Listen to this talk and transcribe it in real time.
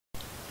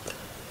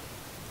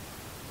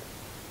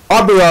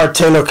Aubrey R.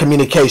 Taylor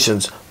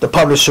Communications, the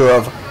publisher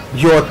of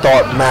Your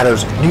Thought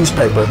Matters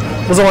newspaper,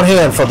 was on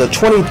hand for the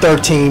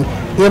 2013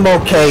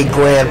 MLK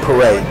Grande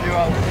Parade.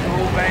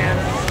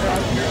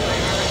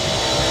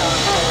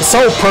 The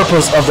sole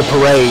purpose of the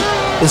parade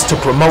is to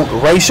promote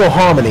racial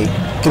harmony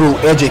through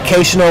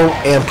educational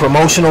and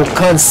promotional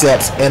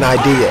concepts and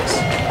ideas.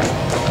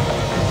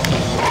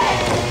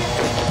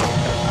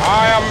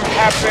 I am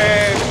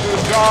happy to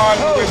join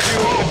with you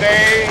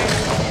today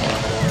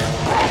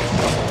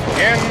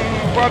in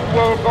what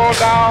will go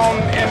down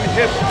in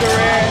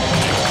history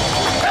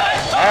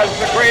as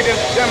the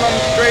greatest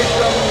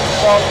demonstration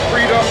for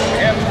freedom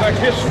in the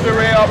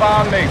history of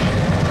our nation.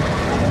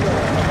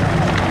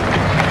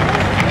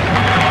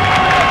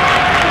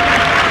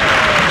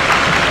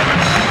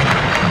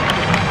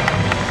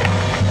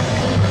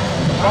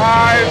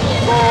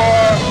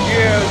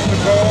 Years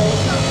ago,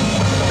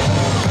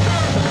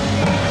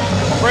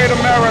 a great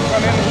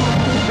American in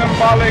whose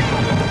symbolic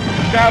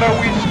shadow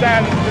we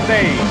stand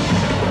today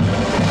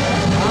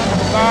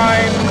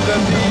signed the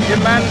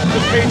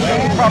Emancipation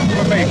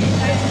Proclamation.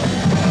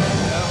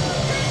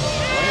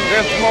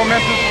 This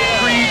momentous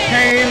decree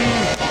came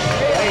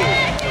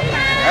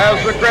as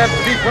a great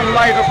beacon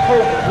light of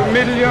hope to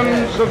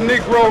millions of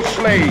Negro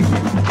slaves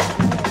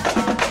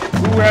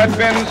who had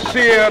been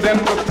seared in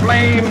the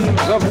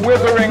flames of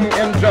withering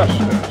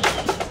injustice.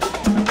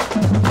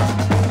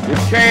 It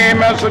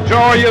came as a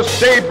joyous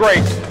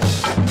daybreak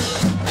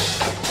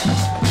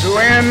to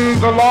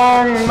end the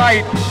long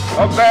night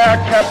of their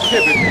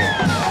captivity.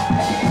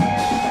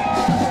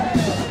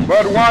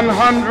 But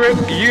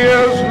 100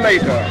 years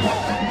later,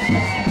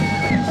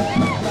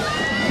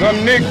 the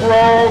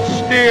Negro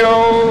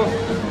still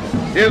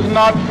is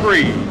not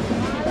free.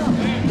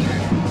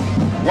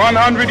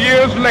 100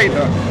 years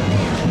later,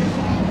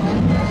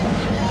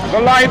 the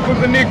life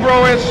of the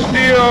Negro is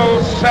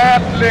still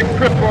sadly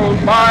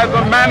crippled by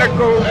the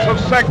manacles of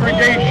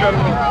segregation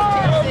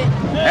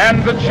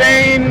and the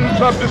chains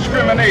of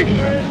discrimination.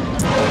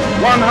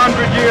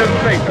 100 years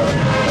later,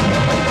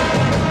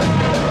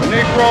 the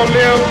Negro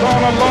lives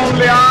on a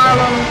lonely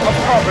island of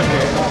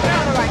poverty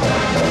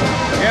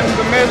in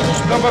the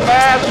midst of a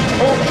vast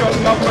ocean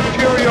of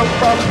material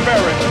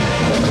prosperity.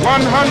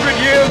 100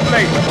 years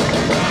later,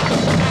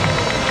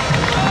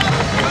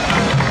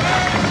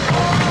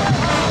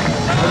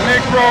 the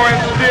Negro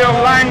is still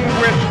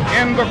languished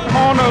in the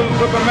corners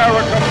of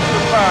American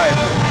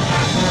society,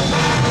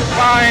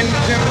 finds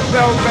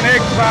himself in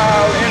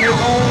exile in his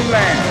own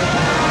land.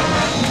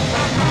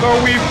 So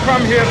we've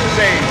come here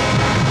today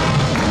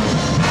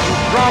to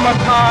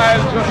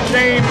dramatize a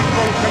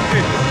shameful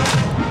condition.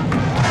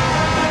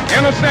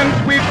 In a sense,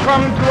 we've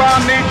come to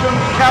our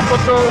nation's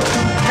capital to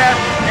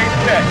cash a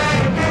check.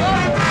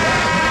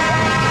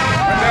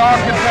 And the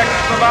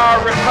architects of our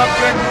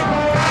republic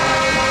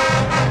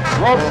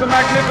wrote the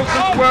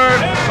magnificent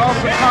words of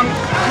the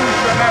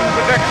Constitution and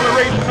the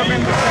Declaration of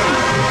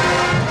Independence.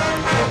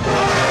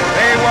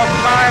 They were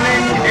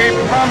signing a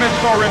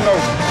promissory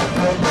note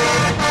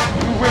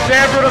to which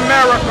every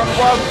American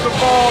was to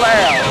fall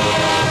heir.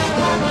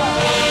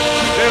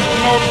 This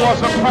note was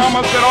a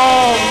promise that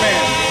all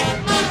men,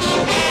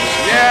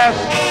 yes,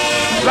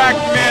 black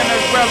men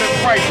as well as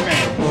white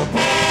men,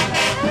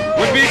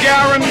 would be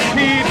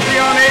guaranteed the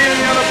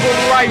unalienable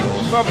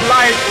rights of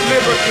life,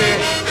 liberty,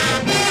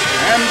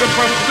 and the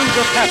pursuit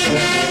of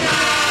happiness.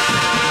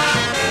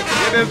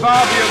 It is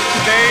obvious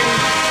today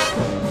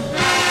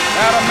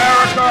that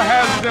America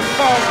has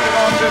defaulted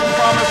on this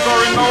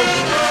promissory note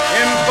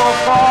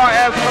insofar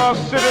as her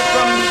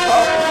citizens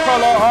of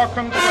color are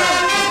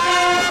concerned.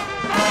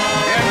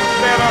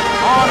 Instead of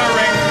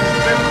honoring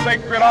this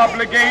sacred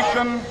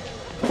obligation,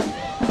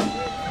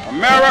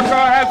 America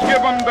has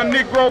given the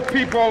Negro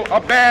people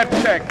a bad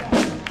check.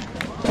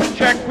 A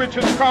check which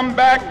has come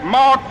back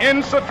marked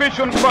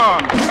insufficient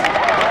funds.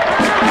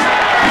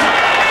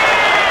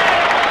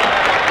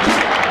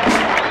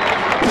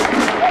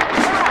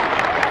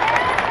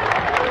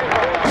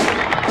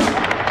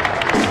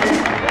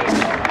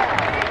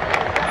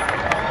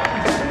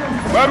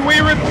 But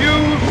we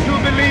refuse to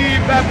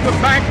believe that the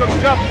Bank of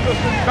Justice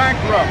is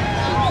bankrupt.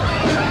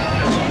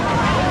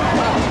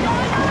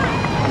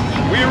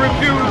 We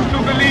refuse to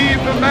believe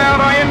that there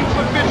are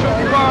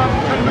insufficient funds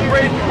in the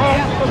great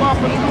cost of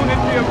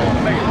opportunity of this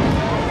nation.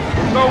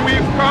 So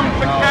we've come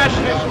to cash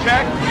this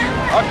check,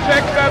 a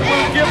check that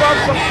will give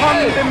us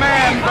upon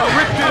demand the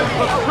riches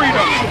of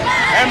freedom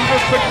and the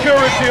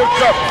security of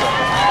justice.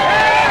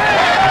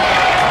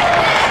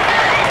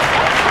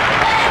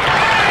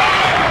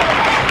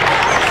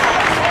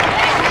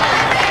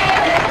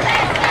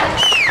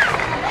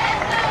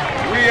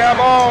 We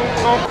have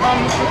also come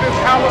to this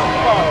hallowed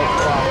spot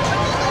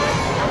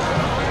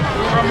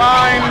to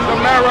remind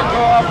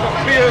America of the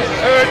fierce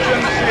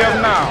urgency of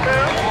now.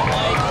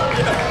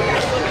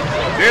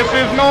 This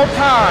is no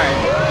time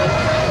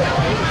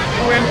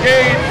to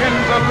engage in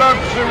the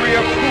luxury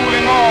of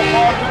cooling off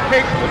or to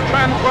take the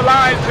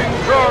tranquilizing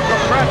drug of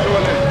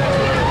gradualism.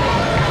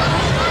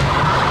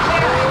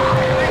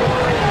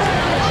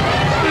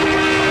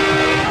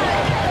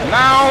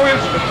 Now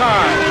is the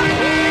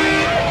time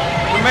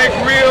make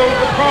real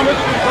the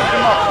promises of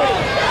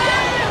democracy.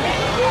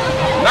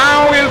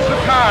 Now is the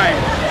time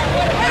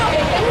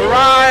to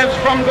rise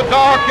from the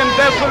dark and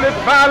desolate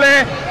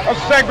valley of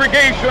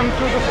segregation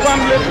to the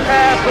sunlit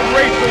path of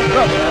racial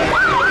justice.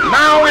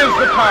 Now is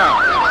the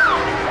time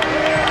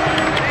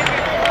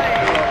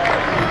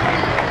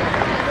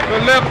to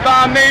lift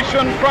our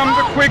nation from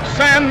the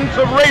quicksands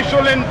of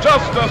racial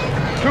injustice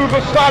to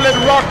the solid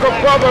rock of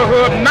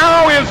brotherhood.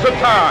 Now is the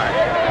time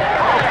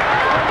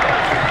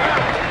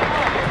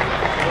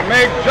to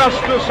make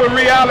justice a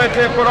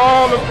reality for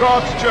all of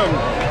God's children.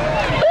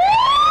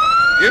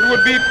 It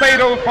would be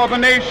fatal for the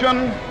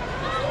nation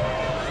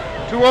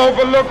to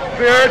overlook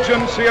the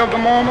urgency of the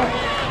moment.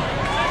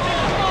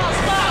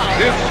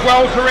 This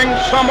sweltering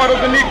summer of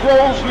the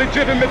Negro's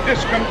legitimate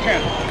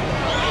discontent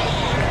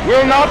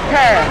will not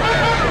pass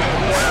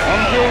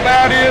until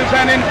there is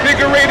an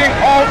invigorating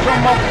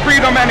autumn of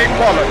freedom and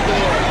equality.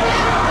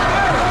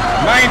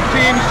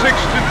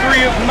 1963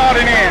 is not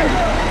an end,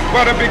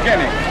 but a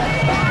beginning.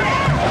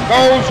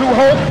 Those who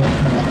hope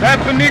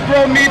that the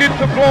Negro needed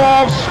to blow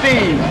off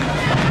steam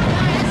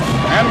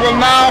and will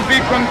now be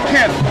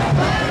content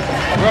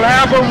will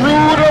have a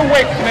rude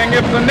awakening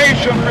if the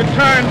nation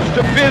returns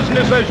to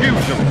business as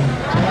usual.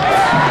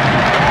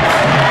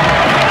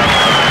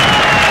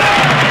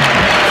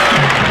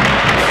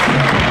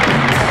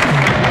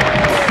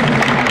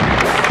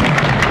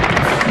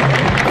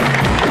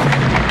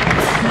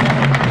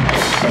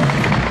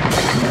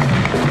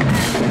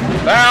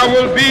 There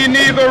will be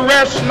neither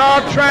rest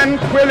nor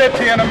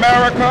tranquility in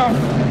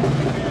America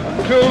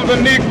until the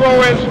Negro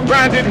has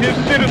granted his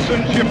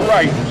citizenship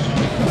rights.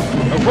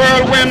 The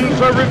whirlwinds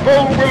of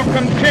revolt will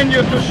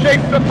continue to shake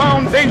the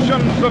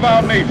foundations of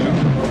our nation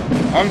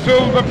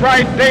until the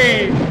bright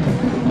day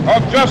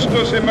of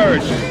justice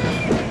emerges.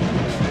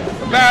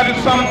 That is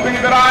something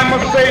that I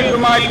must say to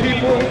my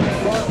people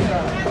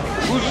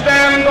who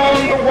stand on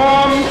the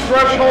warm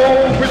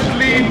threshold which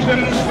leads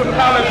into the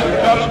palace of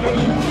justice.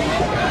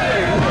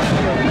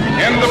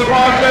 In the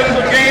process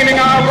of gaining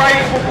our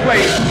rightful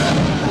place,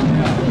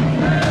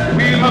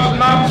 we must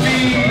not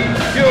be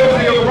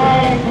guilty of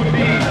wrongful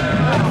deeds.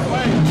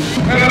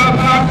 Let us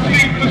not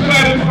seek to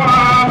satisfy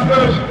our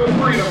thirst for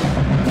freedom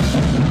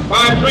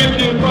by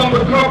drinking from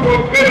the cup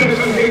of bitterness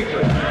and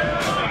hatred.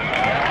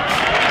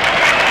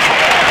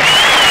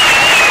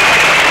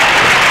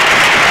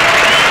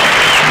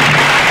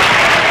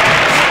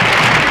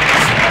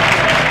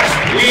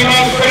 We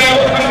must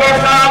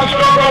conduct our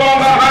struggle on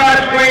the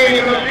high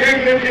plane of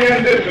dignity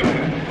and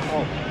discipline.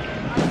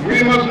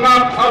 We must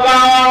not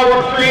allow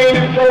our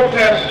creative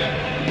protest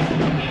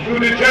to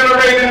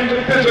degenerate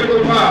into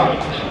physical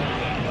violence.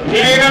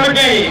 Again and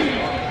again,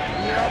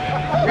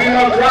 we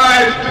must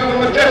rise to the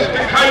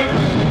majestic heights,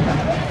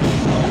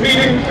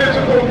 meeting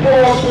physical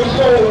force with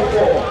soul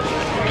force.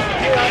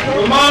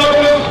 The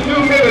marvelous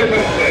new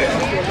militancy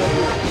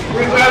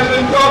which has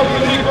engulfed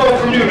the Negro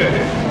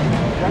community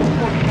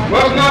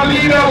must not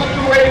lead us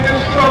to a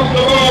distrust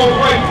of all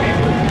white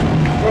people.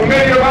 For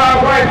many of our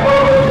white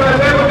voters, as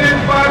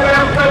evidenced by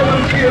their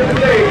presence here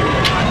today,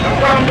 have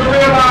come to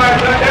realize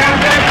that their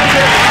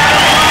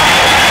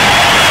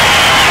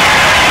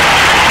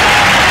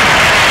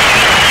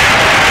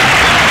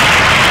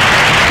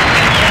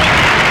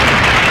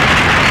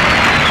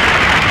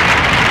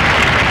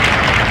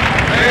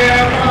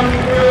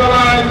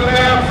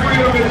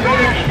freedom is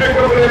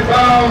inextricably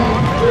bound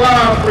to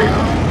our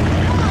freedom.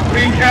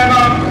 We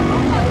cannot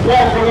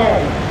walk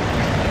alone.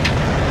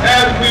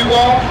 As we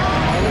walk,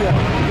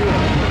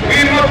 we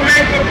must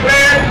make the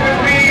pledge that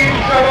we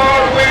shall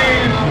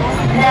always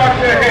march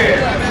ahead.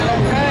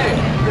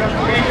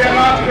 We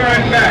cannot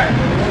turn back.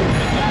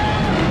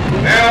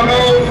 There are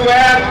those who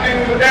are asking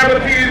the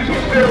devotees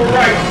of civil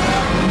rights,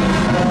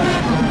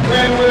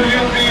 when will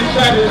you be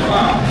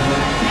satisfied?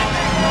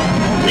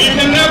 We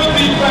can never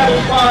be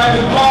satisfied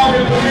as long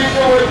as the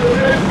Negro is the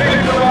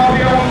victim of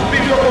the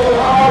unspeakable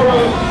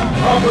horrors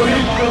of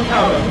police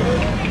brutality.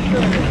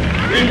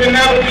 We can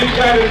never be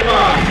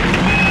satisfied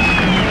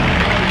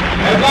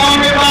as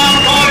long as our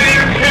body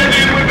is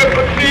heavy with the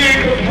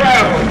fatigue of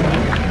travel,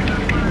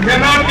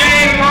 cannot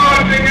gain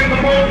lodging in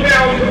the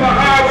motels of the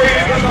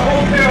highways and the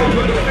hotels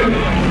of the city.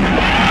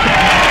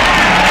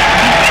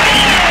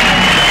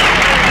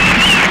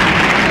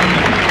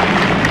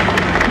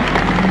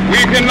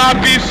 We cannot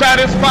be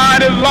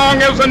satisfied as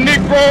long as a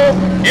Negro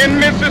in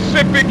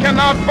Mississippi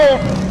cannot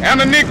vote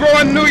and a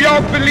Negro in New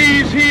York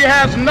believes he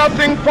has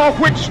nothing for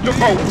which to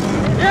vote.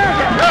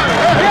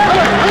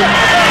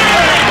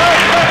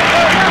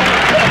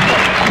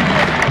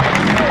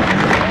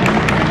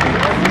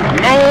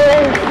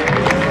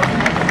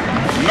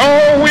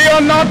 No, we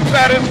are not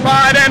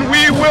satisfied, and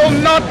we will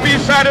not be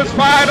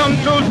satisfied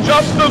until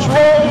justice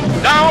rolls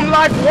down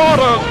like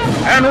waters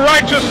and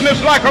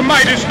righteousness like a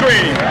mighty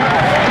stream.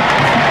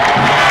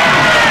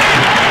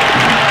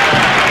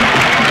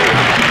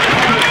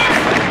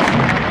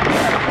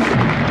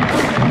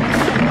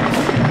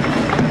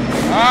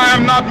 I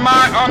am not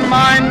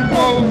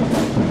unmindful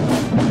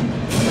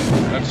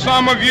that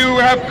some of you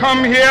have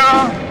come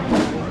here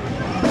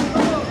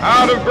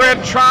out of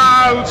great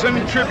trials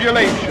and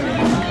tribulations.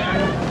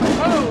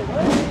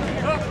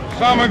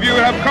 Some of you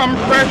have come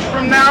fresh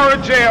from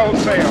narrow jail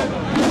cells.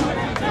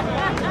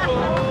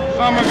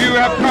 Some of you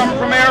have come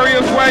from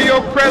areas where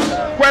your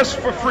quest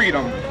for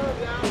freedom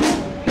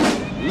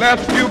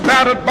left you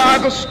battered by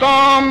the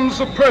storms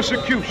of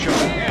persecution,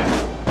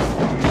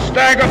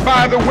 staggered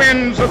by the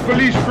winds of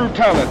police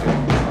brutality.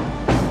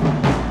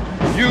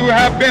 You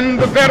have been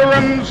the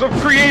veterans of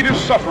creative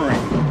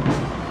suffering.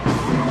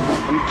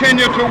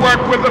 Continue to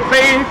work with the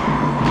faith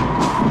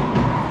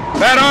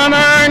that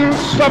unearned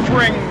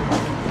suffering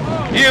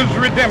is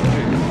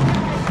redemptive.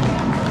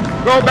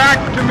 Go back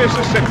to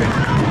Mississippi.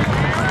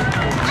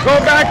 Go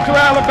back to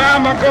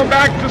Alabama. Go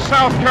back to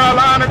South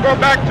Carolina. Go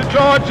back to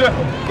Georgia.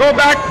 Go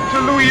back to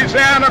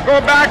Louisiana.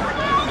 Go back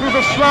to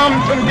the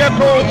slums and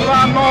ghettos of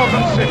our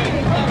northern cities,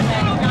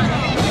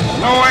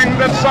 knowing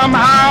that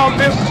somehow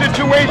this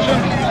situation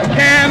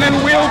can and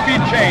will be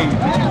changed.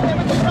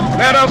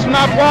 Let us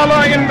not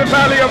wallow in the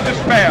valley of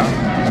despair.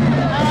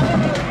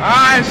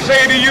 I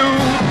say to you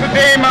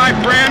today, my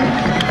friend,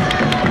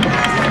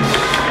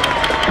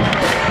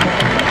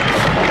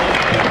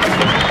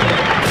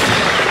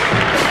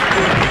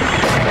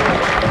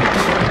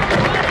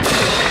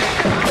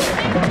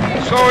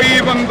 so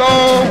even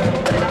though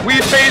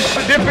we face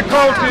the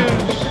difficulties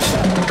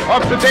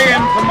of today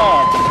and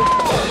tomorrow,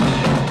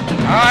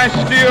 I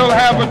still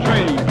have a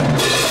dream.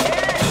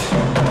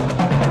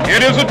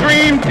 It is a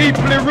dream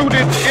deeply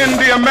rooted in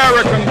the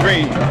American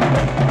dream.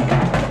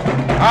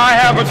 I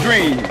have a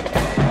dream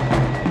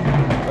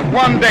that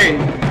one day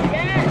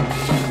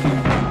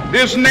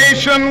this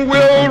nation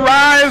will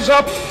rise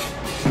up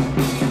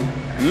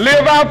and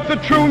live out the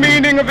true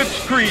meaning of its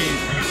creed.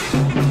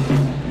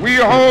 We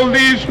hold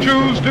these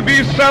truths to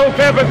be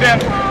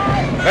self-evident,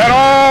 that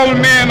all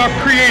men are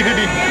created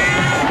equal.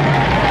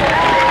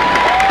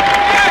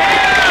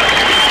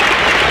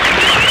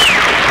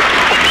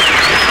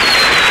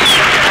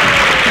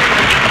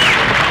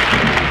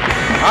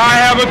 I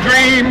have a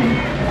dream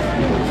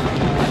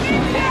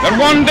that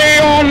one day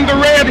on the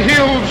red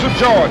hills of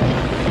Georgia,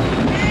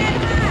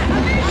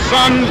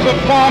 sons of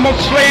former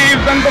slaves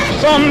and the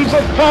sons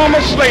of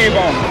former slave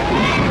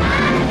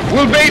owners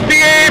will they be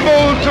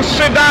able to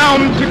sit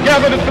down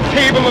together at the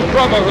table of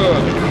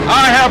brotherhood.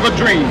 I have a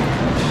dream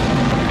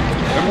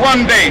that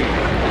one day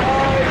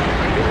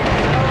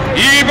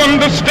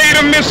even the state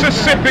of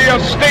Mississippi,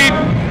 a state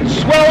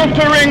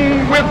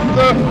sweltering with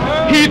the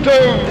heat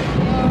of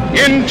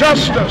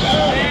injustice,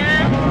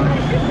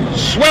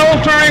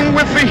 sweltering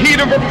with the heat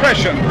of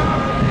oppression,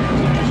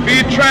 be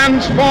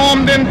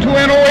transformed into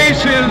an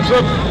oasis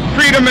of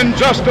freedom and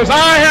justice.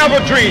 I have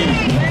a dream.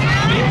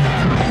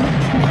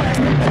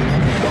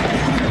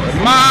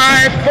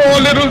 My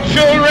 4 little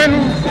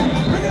children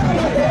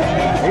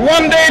will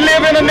one day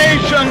live in a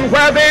nation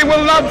where they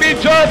will not be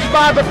judged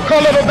by the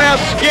color of their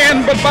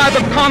skin, but by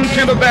the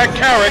content of their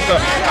character.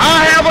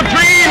 I have a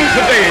dream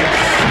today.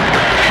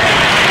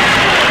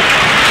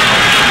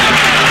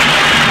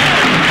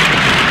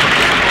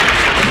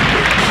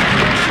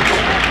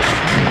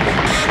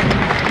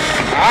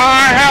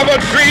 I have a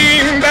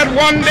dream that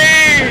one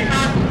day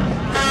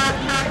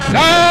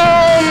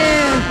down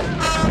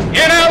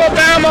in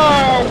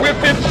Alabama, with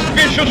its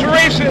vicious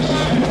racists,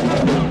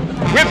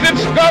 with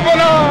its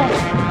governor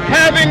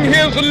having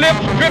his lips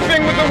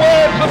dripping with the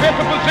words of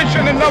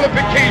interposition and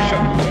nullification,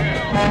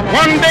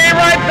 one day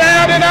right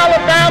there in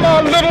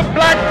Alabama, little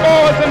black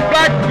boys and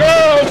black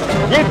girls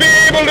will be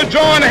able to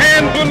join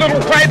hands with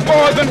little white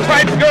boys and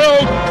white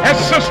girls as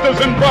sisters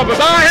and brothers.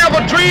 I have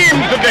a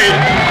dream today.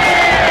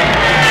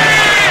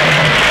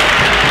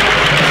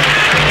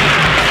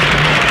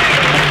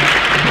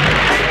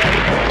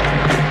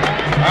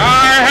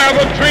 I have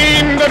a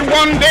dream that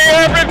one day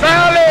every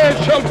valley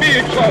shall be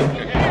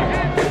exalted,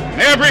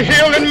 and every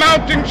hill and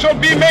mountain shall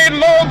be made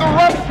low, the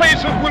rough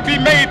places will be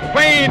made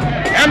plain,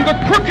 and the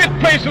crooked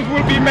places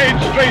will be made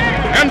straight,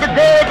 and the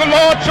glory of the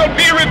Lord shall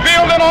be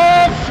revealed, and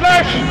all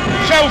flesh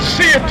shall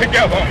see it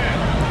together.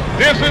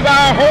 This is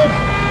our hope.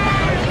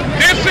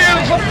 This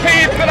is a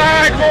faith that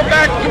I go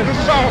back to the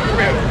South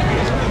with.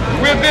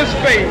 With this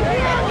faith,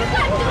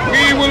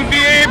 we will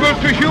be able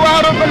to hew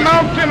out of the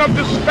mountain of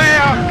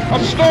despair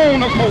a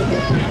stone of hope.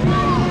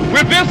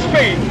 With this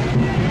faith.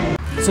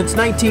 Since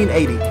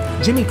 1980,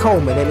 Jimmy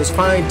Coleman and his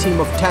fine team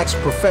of tax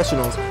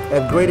professionals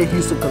at Greater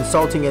Houston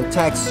Consulting and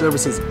Tax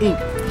Services, Inc.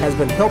 has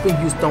been helping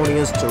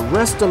Houstonians to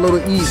rest a little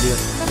easier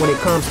when it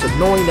comes to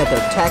knowing that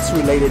their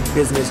tax-related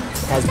business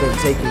has been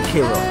taken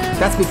care of.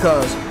 That's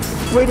because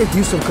Greater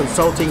Houston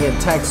Consulting and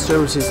Tax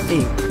Services,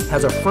 Inc.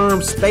 has a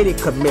firm stated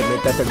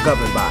commitment that they're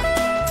governed by,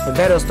 and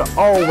that is to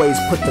always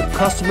put the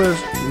customer's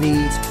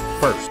needs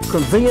first.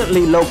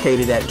 Conveniently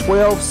located at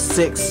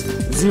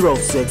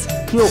 12606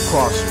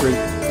 Hillcroft Street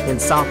in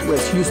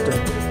Southwest Houston,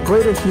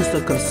 Greater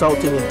Houston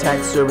Consulting and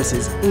Tax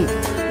Services, Inc.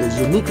 is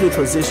uniquely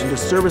positioned to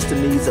service the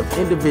needs of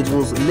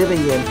individuals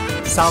living in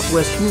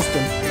Southwest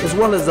Houston, as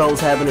well as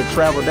those having to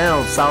travel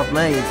down South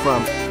Main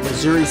from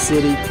Missouri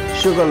City,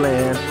 Sugar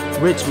Land,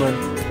 Richmond,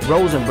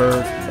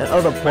 Rosenberg, and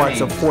other parts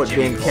of Fort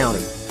Bend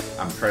County.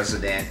 I'm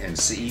President and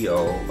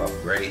CEO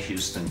of Greater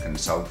Houston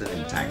Consulting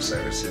and Tax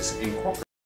Services, Incorporated.